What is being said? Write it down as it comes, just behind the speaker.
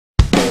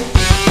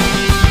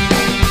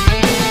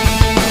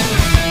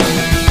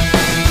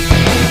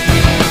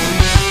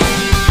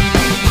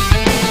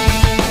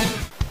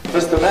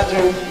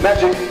champion,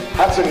 Magic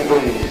Hatton,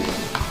 please.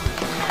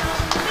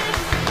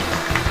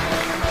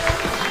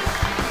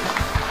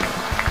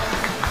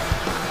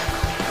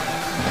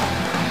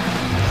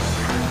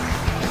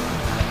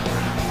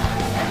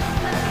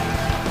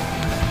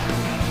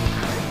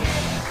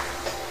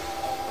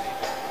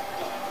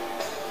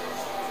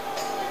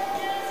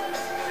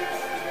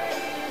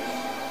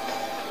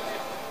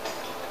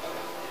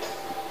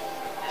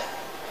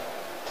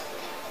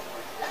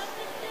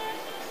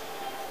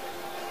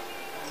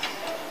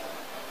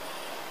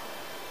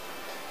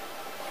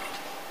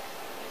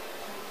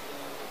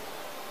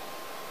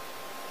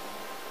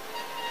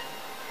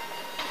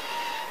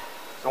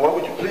 And why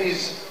would you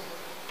please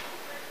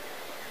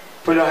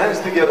put your hands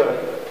together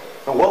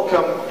and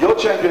welcome your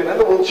champion and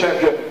the world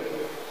champion,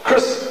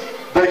 Chris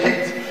the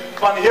Heat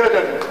van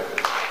Heerden.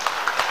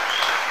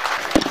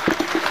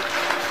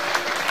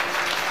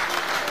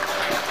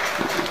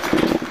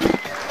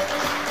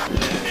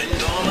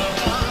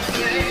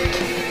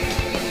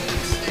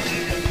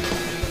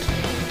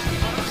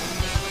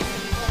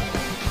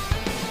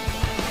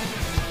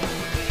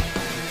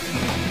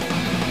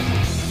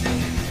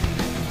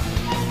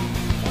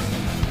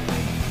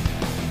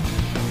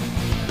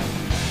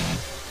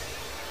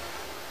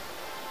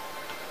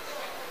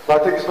 I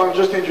take this moment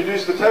just to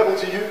introduce the table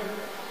to you.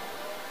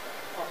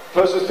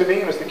 Closest to me,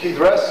 Mr. Keith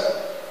Rass,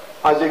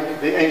 Isaac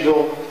the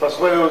Angel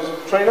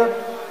Fasuelo's trainer,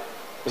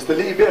 Mr.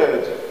 Lee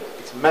Beard,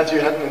 it's Matthew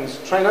Hatton's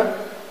trainer,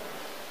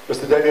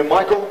 Mr. Damien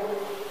Michael,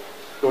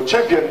 your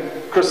champion,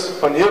 Chris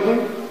van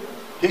Heerden,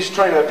 his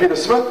trainer, Peter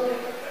Smith,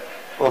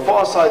 on the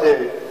far side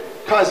there,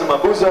 Kaiser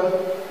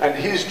Mabuza, and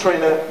his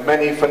trainer,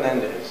 Manny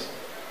Fernandez.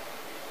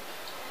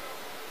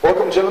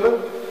 Welcome,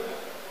 gentlemen.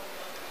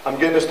 I'm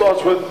going to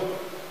start with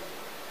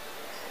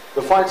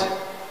the fight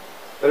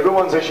that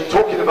everyone's actually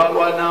talking about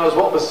right now as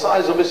well,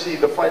 besides obviously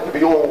the fight that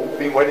we all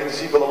been waiting to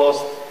see for the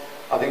last,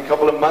 I think,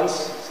 couple of months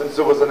since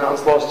it was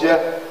announced last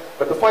year.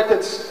 But the fight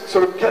that's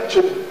sort of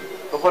captured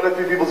quite a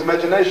few people's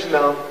imagination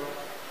now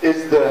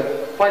is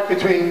the fight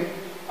between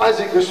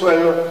Isaac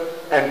Fasuelo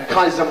and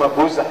Kaiser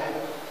Mabuza.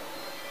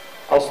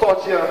 I'll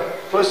start here,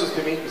 closest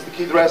to me, Mr.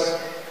 Keith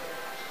Rass.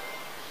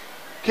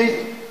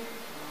 Keith,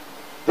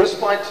 this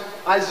fight,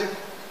 Isaac,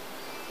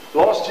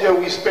 last year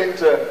we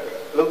spent a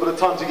little bit of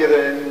time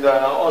together, and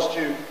I asked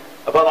you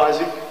about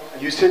Isaac,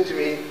 and you said to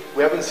me,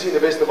 we haven't seen the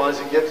best of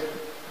Isaac yet.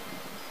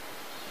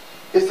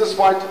 Is this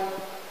fight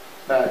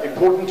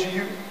important to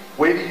you?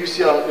 Where do you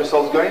see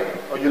yourselves going?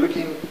 Are you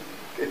looking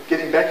at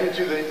getting back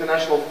into the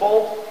international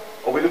fold?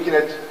 Are we looking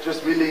at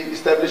just really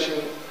establishing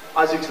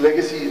Isaac's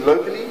legacy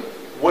locally?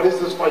 What does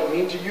this fight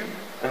mean to you,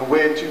 and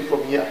where to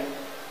from here?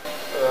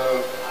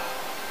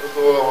 First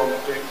of all, I want to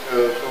thank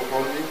so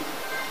proudly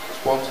the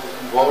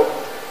sponsors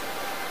involved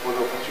for the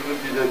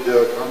opportunity that they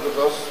have granted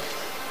us.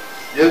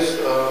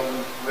 Yes,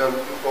 we are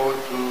looking forward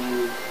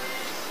to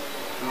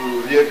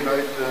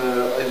reignite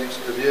Isaac's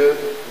career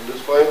in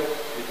this fight.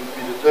 It will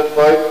be the third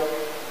fight,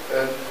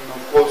 and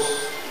of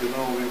course, you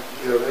know, we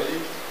are ready.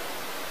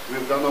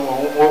 We've done our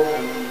homework,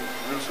 and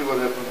we'll see what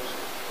happens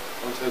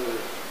on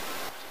Saturday.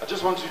 I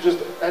just want to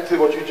add to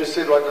what you just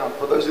said right now.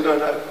 For those who don't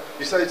know,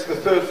 you say it's the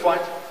third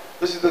fight.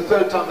 This is the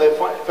third time they're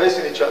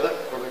facing each other.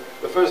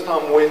 The first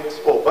time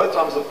both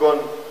times have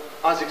gone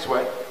Isaac's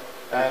way.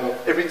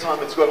 Every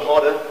time it's got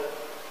harder.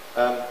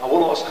 I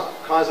will ask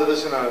Kaiser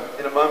this in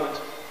a moment,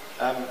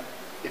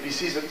 if he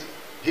sees it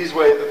his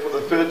way for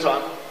the third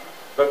time.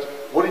 But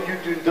what are you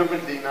doing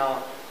differently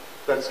now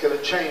that's going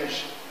to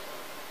change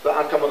the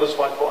outcome of this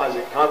fight for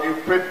Isaac? How have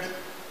you prepped?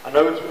 I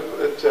know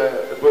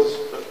it was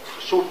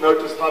a short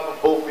notice type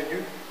of ball for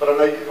you, but I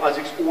know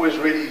Isaac's always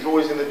ready, he's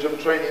always in the gym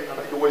training, I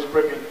know you're always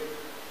prepping.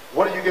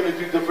 What are you going to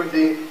do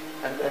differently,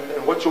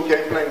 and what's your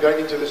game plan going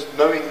into this,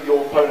 knowing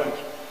your opponent?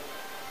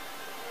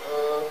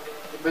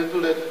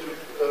 Mental attitude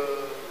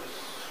is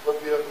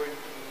what we are going to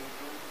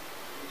do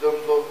in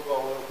terms of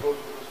our approach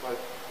to this fight.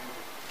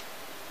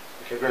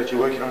 Okay, great,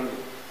 you're working on it.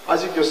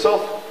 Isaac,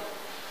 yourself,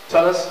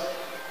 tell us,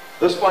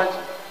 this fight,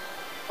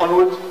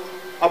 onward,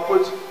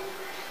 upward,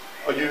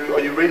 are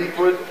you ready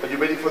for it? Are you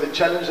ready for the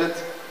challenge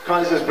that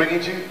Kaiser is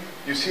bringing to you?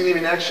 You've seen him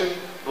in action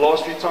the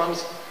last few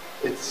times.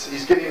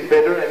 He's getting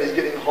better and he's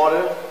getting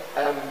harder.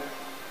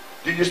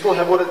 Do you still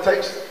have what it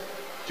takes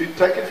to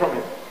take it from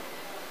him?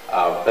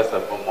 First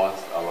and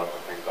foremost, I want to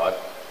thank God.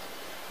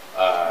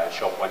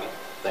 Shopwani,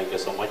 thank you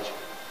so much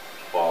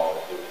for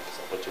giving me this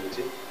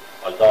opportunity.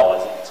 Although I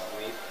wasn't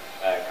expecting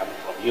it coming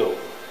from you,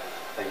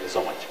 thank you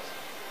so much.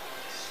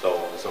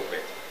 So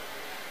great.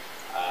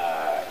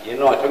 You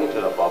know, talking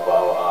to the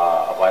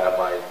Baba about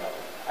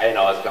I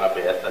know it's gonna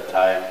be at the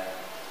time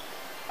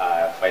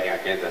fighting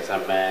against the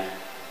same man,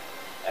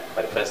 and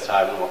for the first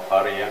time in my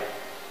career,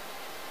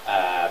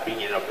 being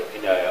in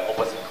the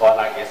opposite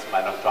corner against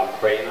my long-term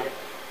trainer.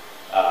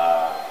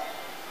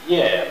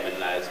 Yeah, I mean,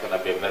 it's going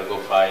to be a very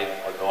good fight,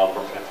 although I'm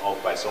broken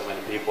off by so many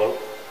people.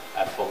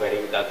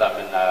 Forgetting that, I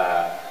mean,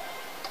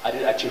 I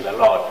did achieve a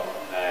lot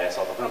in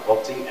South African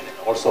boxing and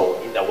also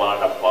in the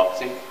world of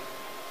boxing.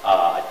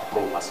 I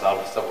proved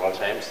myself several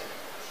times.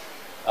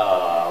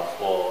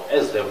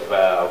 As they've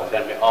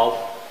written me off,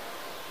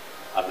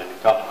 I mean,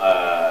 come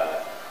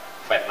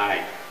fight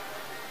night,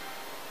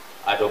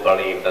 I do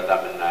believe that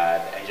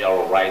the angel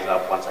will rise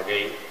up once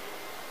again.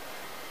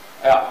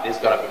 Yeah, this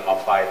is gonna be my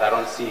fight. I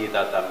don't see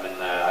that.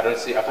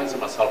 I can't see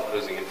myself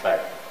losing. In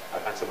fact, I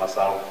can't see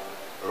myself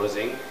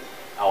losing.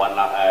 I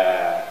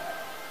wanna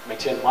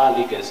maintain my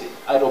legacy.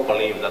 I don't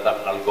believe that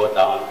I'll go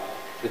down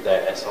to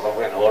the South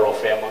African Hall of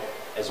Fame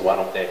as one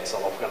of the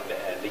South African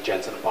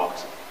legends in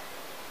boxing.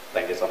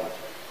 Thank you so much.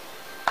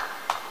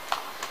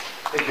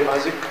 Thank you,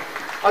 Isaac.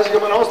 Isaac, I'm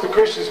going to ask the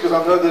questions because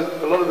I know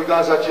that a lot of the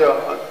guys out here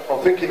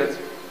are thinking it.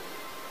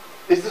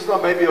 Is this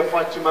not maybe a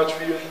fight too much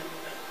for you?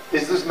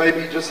 Is this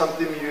maybe just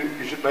something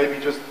you should maybe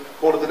just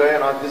call it a day?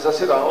 And as I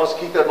said, I asked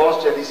Keith that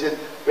last year and he said,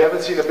 we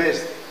haven't seen the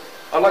best.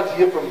 I'd like to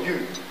hear from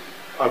you.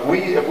 Have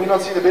we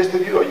not seen the best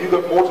of you? Or you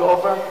got more to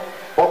offer?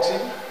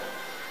 Boxing?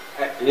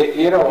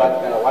 You know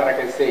what I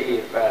can say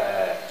if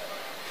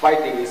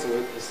fighting is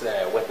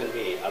within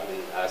me. I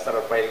mean, I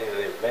started fighting at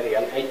a very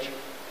young age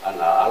and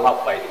I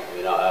love fighting,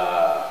 you know.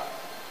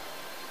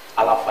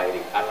 I love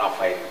fighting.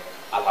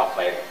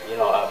 You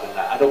know,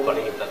 I don't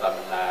believe that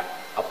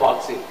a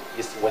boxing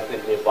is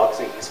within me.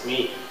 Boxing is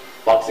me.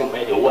 Boxing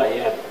made who I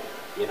am.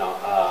 You know,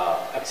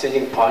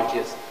 exchanging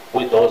punches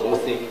with those who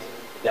think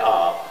they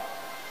are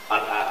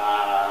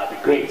the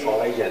greats or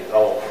legends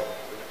of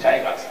the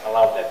Tigers. I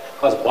love that.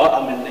 Because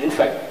in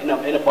fact, in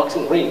a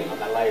boxing ring,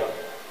 I'm a lion.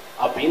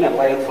 I've been a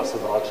lion for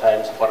several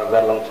times, for a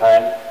very long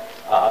time.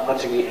 I'm not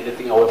taking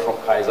anything away from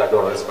Kaiser. I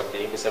don't respect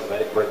him. He's a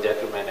very good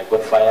gentleman, a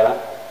good fighter.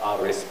 I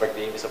respect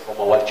him. He's a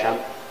former world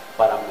champ.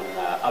 But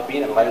I've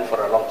been a lion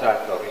for a long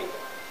time in the ring.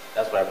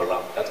 That's where I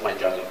belong. That's my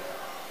journey.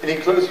 Any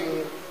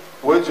closing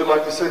words you'd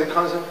like to say to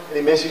Kaiser?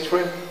 Any message for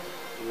him?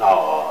 No,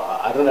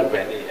 I don't have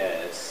any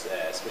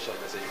special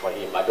message for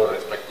him. I don't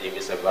respect him.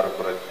 He's a very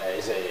good,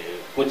 he's a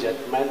good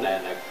gentleman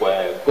and a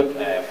good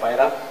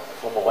fighter,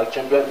 former world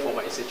champion,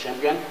 former AC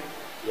champion.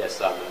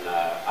 Yes,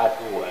 I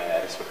do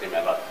respect him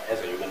a lot as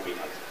a human being.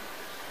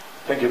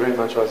 Thank you very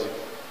much, Isaac.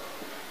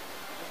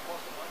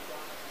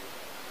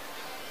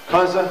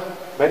 Kaiser,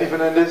 Manny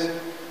Fernandez,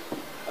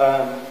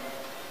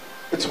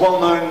 it's well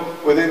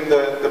known within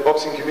the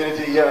boxing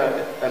community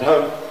here at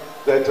home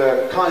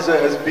that Kaiser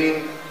has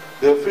been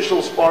the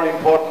official sparring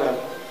partner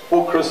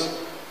for Chris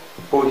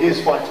for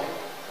his fight.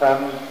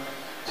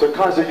 So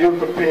Kaiser, you're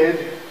prepared,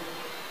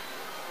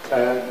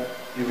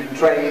 you've been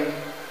training.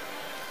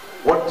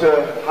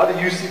 How do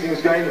you see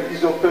things going? This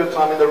is your third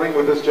time in the ring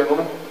with this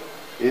gentleman.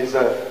 He's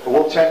a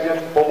world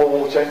champion, former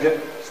world champion.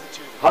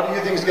 How do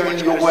you think it's going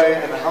your way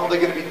and how are they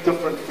going to be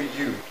different for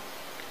you?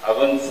 I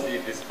don't see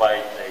this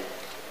fight like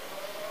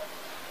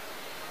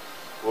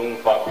going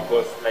far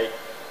because like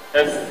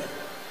as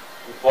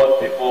we fought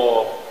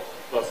before,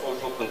 it was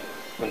also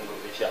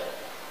controversial.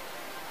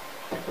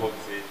 People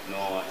said no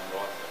and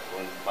lost,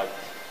 but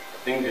I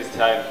think this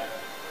time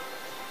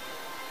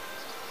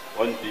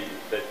won't be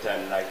that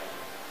time. Like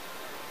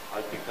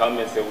I'll become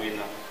as a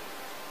winner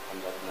on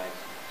that night.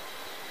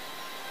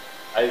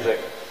 Isaac,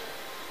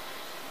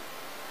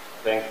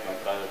 thanks my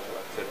brother to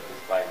accept this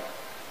fight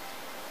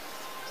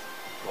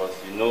because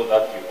you know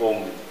that you owe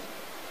me.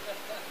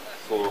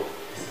 So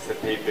this is a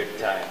payback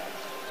time.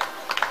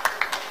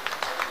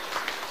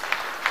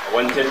 I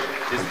wanted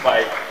this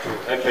fight to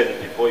happen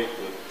before you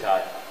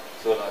retire,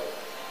 so that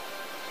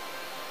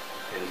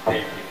you can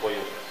pay before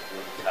you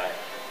retire.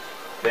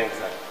 Thanks,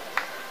 sir.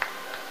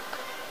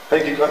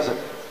 Thank you, Kaiser.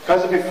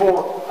 Kaiser,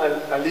 before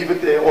I leave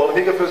it there, well, let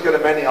me go first go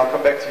to Manny, I'll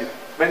come back to you.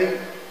 Manny,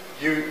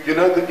 you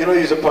know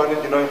his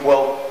opponent, you know him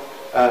well.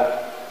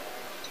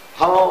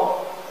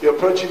 How you're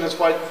approaching this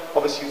fight,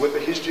 obviously with the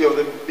history of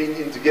them being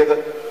in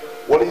together,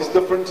 what is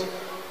different,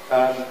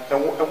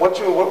 and what's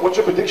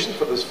your prediction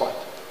for this fight?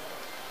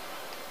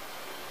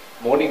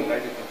 Morning,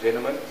 ladies and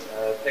gentlemen.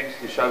 Thanks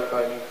to Show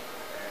Tony and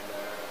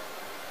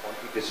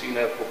Monte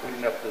Casino for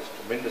putting up this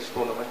tremendous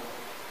tournament.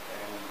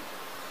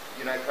 And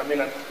you know, coming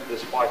up to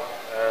this fight,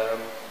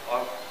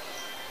 I've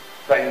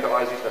trained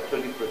Isaac, I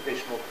turned him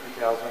professional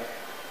 2000.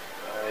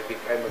 He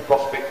became a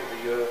prospect of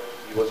the year.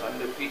 He was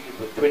undefeated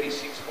with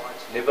 26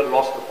 fights, never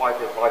lost a fight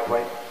at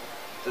lightweight.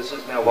 This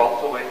is now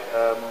welterweight.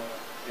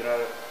 You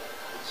know,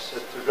 it's a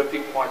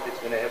terrific fight that's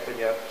going to happen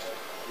here.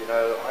 You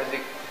know,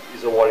 Isaac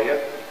is a warrior.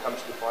 He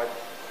comes to fight.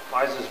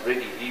 Kaiser's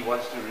ready. He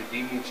wants to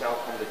redeem himself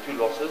from the 2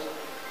 losses.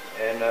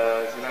 And,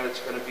 you know, it's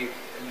going to be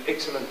an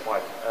excellent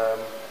fight.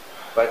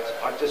 But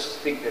I just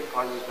think that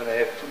Kaiser's going to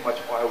have too much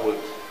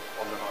fireworks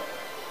on the night.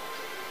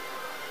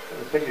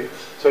 Thank you.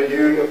 So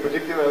you are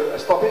predicting a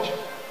stoppage?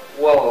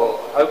 Well,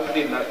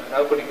 hopefully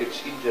nobody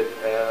gets injured.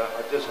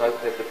 I just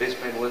hope that the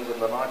best man wins on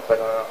the night, but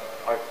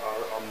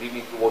I'm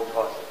leaning towards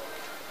Kaiser.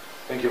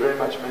 Thank you very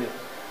much, Manny.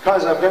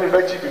 Kaiser, I'm going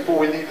back to you before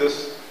we leave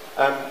this.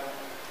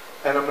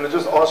 And I'm going to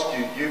just ask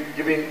you,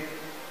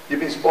 you've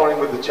been sparring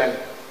with the champ.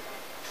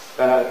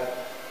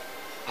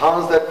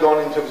 How's that gone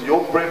in terms of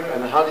your prep,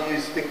 and how do you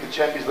think the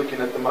champ is looking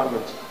at the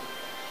moment?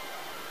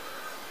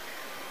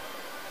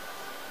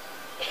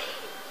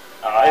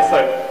 I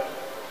said,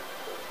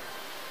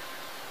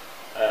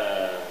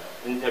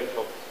 in terms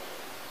of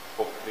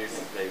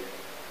this, like,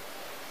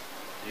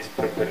 his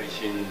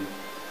preparation,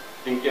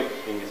 I think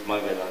everything is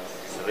marvelous.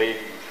 It's ready,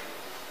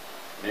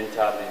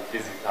 mentally,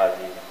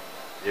 physically.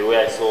 The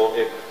way I saw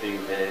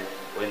everything there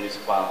when you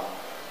spar.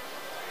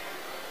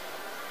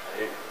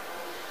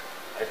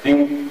 I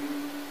think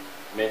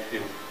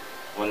Matthew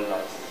won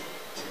last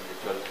till the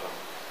 12th round.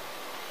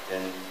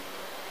 Then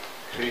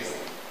Chris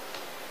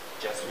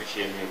just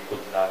wishing me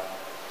good luck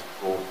to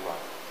go far.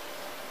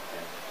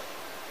 And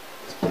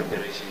his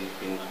preparation has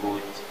been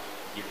good,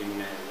 giving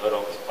me a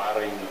lot of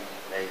sparring,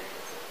 like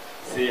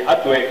say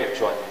hard work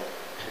actually,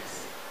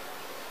 Chris.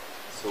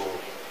 So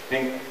I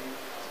think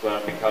it's going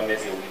to become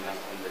as a winner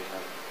on the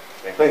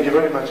time. Thank you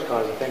very much,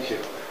 Kaiser. Thank you.